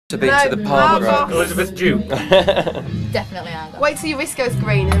To be to the pub, right? Elizabeth Duke. Definitely Argos. Wait till your wrist goes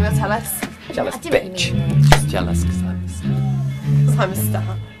green and they'll tell us. Jealous I didn't bitch. mean Just jealous because I'm a star. I'm a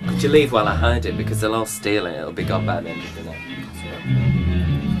star. Could you leave while I hide it? Because they'll all steal it. It'll be gone by the end of the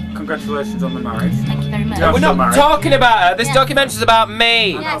night. Congratulations on the marriage. Thank you very much. Yeah. We're not married. talking about her. This Yeah. documentary's about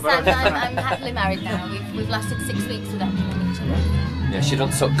me. Yes, I'm happily married now. We've lasted 6 weeks without killing each other. Yeah, she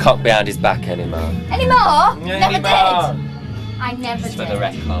don't suck cock behind his back anymore. Anymore? Yeah, Never anymore. did. I never Just did. for the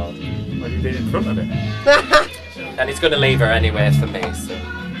record. Well, you did in front of it. And he's going to leave her anyway for me, so.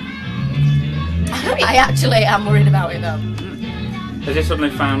 I actually am worried about it though. Has he suddenly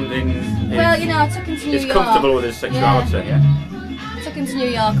found in his, Well, you know, I took him to New he's York. comfortable with his sexuality, yeah? Took him to New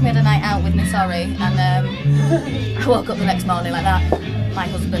York, we had a night out with me, sorry, and I woke up the next morning like that. My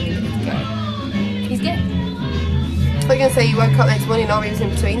husband is gay. He's gay. I was going to say you woke up next morning or he was in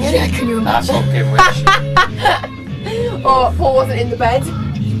between you. Yeah, can you I imagine? fucking wish. Or Paul wasn't in the bed.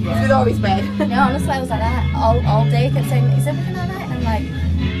 He was with all his bed. No, honestly, I was like that all day. Kept saying, "Is everything alright?" And I'm like,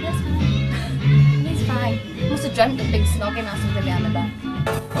 "Yes, fine. He's fine." Must have dreamt of big snogging or something behind my back.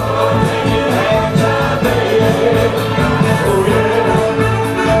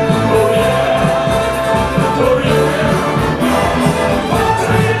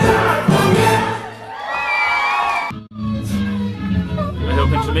 We're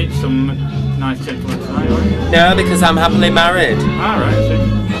hoping to meet some nice gentlemen tonight, aren't you? No, because I'm happily married. Alright, so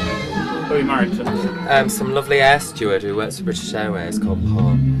who are you married to? Some lovely air steward who works for British Airways called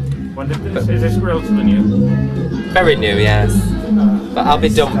Paul. When did this, is this relatively new? Very new, yes. But I'll be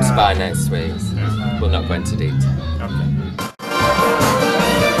dumped by next week. We'll not go into detail. Okay.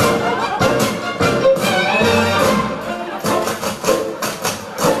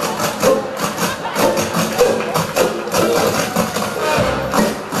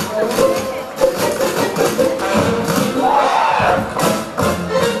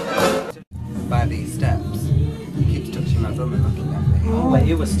 By these steps, he keeps touching my bum and looking at me. Oh, where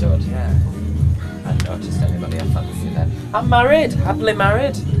you were stood, yeah. I hadn't noticed anybody I fancy then. I'm married, happily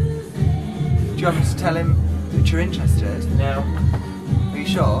married. Do you want me to tell him that you're interested? No. Are you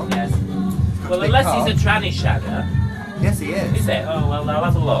sure? Yes. Got Well, a big unless cock. he's a tranny shagger. Yes, he is. Is it? Oh, well, I'll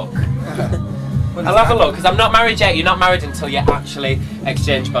have a look. Well, I'll have a look, because I'm not married yet. You're not married until you actually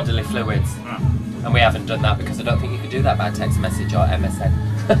exchange bodily fluids. And we haven't done that because I don't think you could do that by text message or MSN.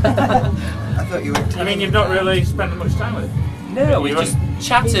 I thought you were. I mean, you've not really spent much time with him. No, we've You just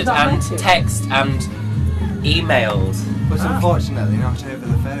chatted and text and emailed. But unfortunately, not over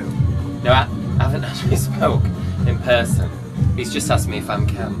the phone. No, I haven't actually spoke in person. He's just asked me if I'm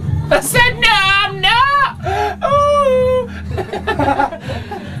Cam. I said no, I'm not! Ooh!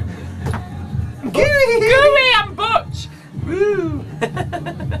 Gooey, I'm Butch! Woo!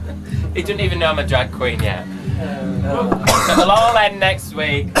 He doesn't even know I'm a drag queen yet. So it'll all end next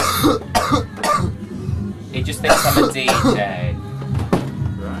week. He just thinks I'm a DJ.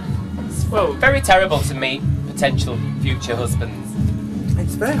 Right. It's very terrible to meet potential future husbands.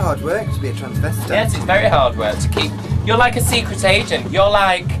 It's very hard work to be a transvestite. Yes, it's very hard work to keep. You're like a secret agent. You're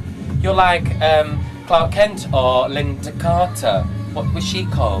like Clark Kent or Linda Carter. What was she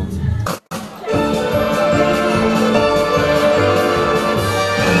called?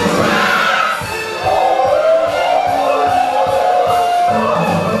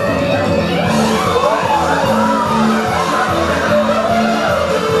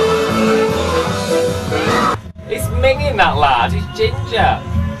 He's minging that lad. He's ginger.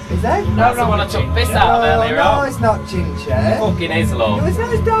 Is that? That's the one I took piss out of earlier no, on. it's not ginger. Fucking is, love. No, it's not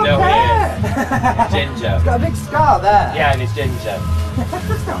his dark No, he hair. is. Ginger. He's got a big scar there. Yeah, and he's ginger.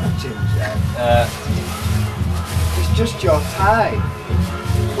 It's not ginger. It's just your type.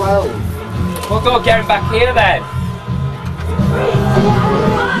 12. We'll go get him back here then.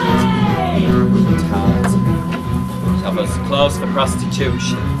 Of us closed for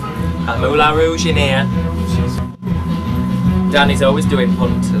prostitution at Moulin Rouge in here. Danny's always doing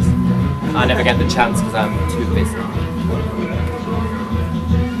punters. I never get the chance because I'm too busy.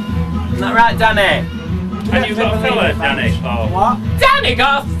 Isn't that right, Danny? And you've got a fella, Danny? Oh. What? Danny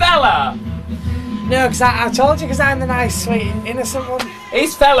got a fella! No, because I told you, because I'm the nice, sweet, innocent one.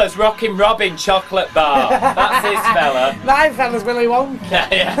 His fella's Rockin' Robin chocolate bar. That's his fella. My fella's Willy Wonka.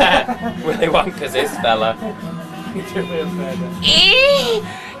 Yeah. Willy Wonka's his fella.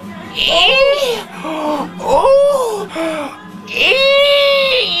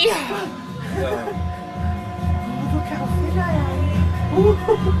 Look how thin I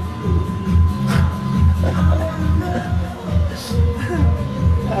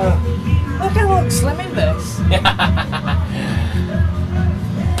Look, I look slim in this.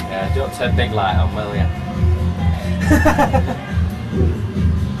 Yeah, don't turn big light on, will you?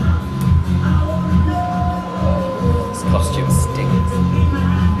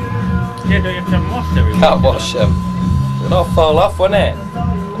 can't wash them. It'll all fall off, won't it?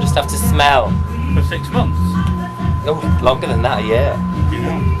 I'll just have to smell. For 6 months? No, longer than that, a year. You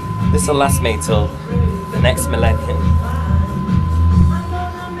know. This will last me till the next millennium.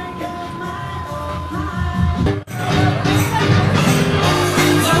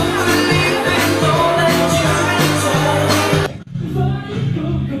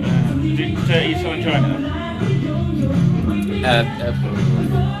 Are you still enjoying it?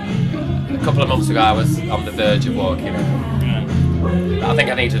 A couple of months ago I was on the verge of walking it. Yeah. I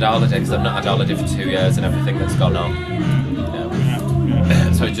think I needed a holiday because I've not had a holiday for 2 years and everything that's gone on.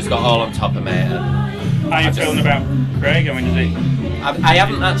 Yeah. So it just got all on top of me. And How are you feeling about Craig? I mean, is he... I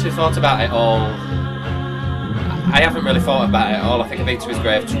haven't actually thought about it all. I haven't really thought about it at all. I think I've been to his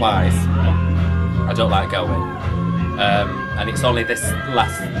grave twice. I don't like going. And it's only this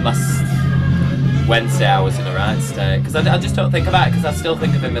last Wednesday I was in a right state. Because I just don't think about it because I still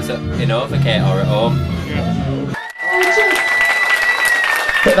think of him as in Overgate or at home. Yeah.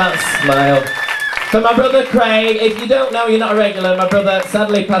 Look at that smile. So my brother Craig, if you don't know, you're not a regular, my brother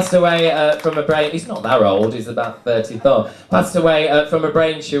sadly passed away from a brain, he's not that old, he's about 34, passed away from a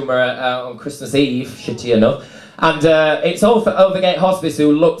brain tumour on Christmas Eve, shitty enough. And it's all for Overgate Hospice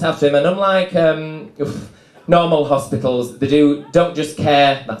who looked after him, and unlike normal hospitals, they don't just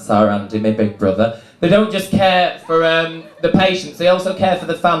care, that's our Andy, my big brother, they don't just care for the patients, they also care for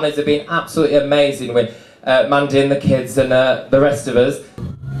the families. They've been absolutely amazing with Mandy and the kids and the rest of us.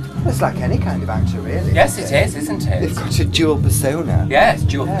 It's like any kind of actor, really. Yes, it is, isn't it? They've got a dual persona. Yes,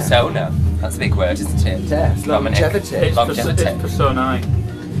 dual persona. That's a big word, isn't it? Yeah, it's longevity. It's personae.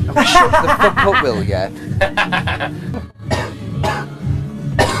 Shut the fuck up, will ya?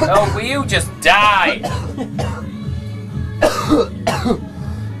 Oh, will you just die?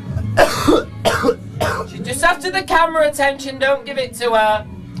 Just after the camera attention, don't give it to her.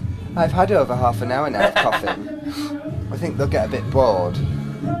 I've had over half an hour now of coughing. I think they'll get a bit bored.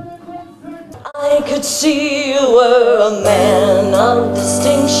 I could see you were a man of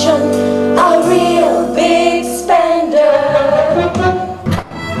distinction, a real big spender.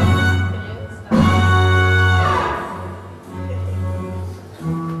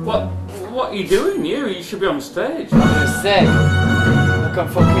 What are you doing? You should be on stage. I'm having a cig. Look, I'm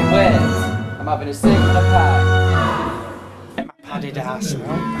fucking weird. I'm having a cig and a pie. Get my padded ass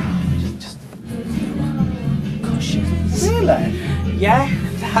out. Just cushions. Really? Yeah,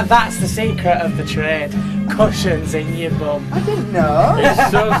 that's the secret of the trade. Cushions in your bum. I didn't know.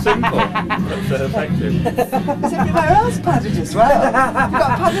 It's so simple, but so effective. Is everywhere else padded as well? You've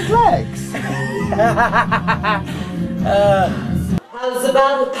got padded legs. How's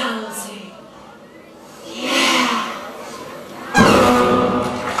about the palsy?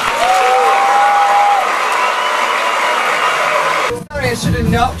 Sorry, I should have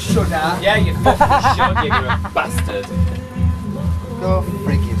knocked, should I? Yeah, you fucking should, you're a bastard. Go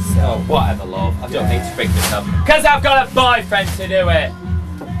frig Oh, yourself. whatever, love. I don't need to freak myself. Because I've got a boyfriend to do it.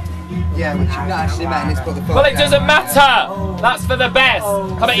 Yeah, which you've not actually met and he's put the phone Well, it down. doesn't matter. That's for the best.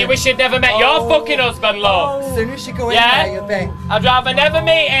 I bet you wish you'd never met your fucking husband, love. As soon as you go in Yeah? there, you'll be... I'd rather never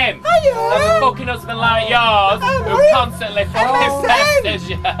meet him than a fucking husband like yours who constantly fucking pesters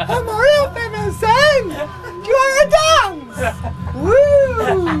you. I'm real famous then! Do you want to dance?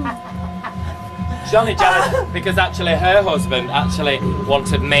 Woo! She's only jealous because actually her husband actually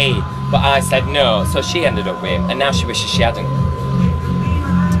wanted me, but I said no, so she ended up with him, and now she wishes she hadn't.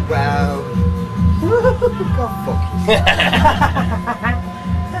 Well... Go fuck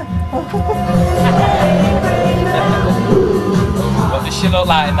What does she look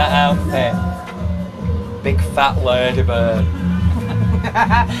like in that outfit? Big fat ladybird.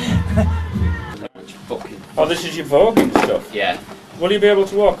 Fucking. Oh, this is your voguing stuff? Yeah. Will you be able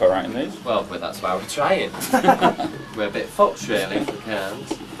to walk alright in these? Well, but that's why we're trying. We're a bit fucked, really, if we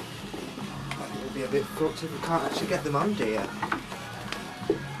can't. It'll be a bit fucked if we can't actually get them on, dear.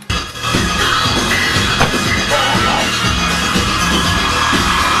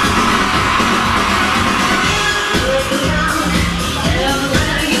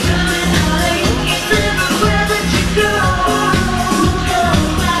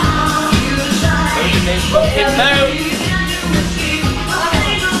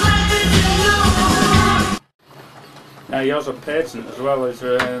 Now yours are patent as well. Is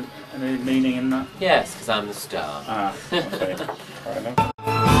there any meaning in that? Yes, because I'm the star. Ah, okay. Fair enough.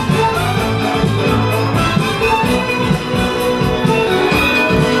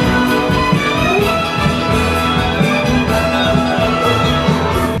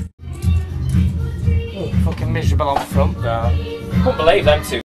 Fucking miserable on front. Couldn't believe them two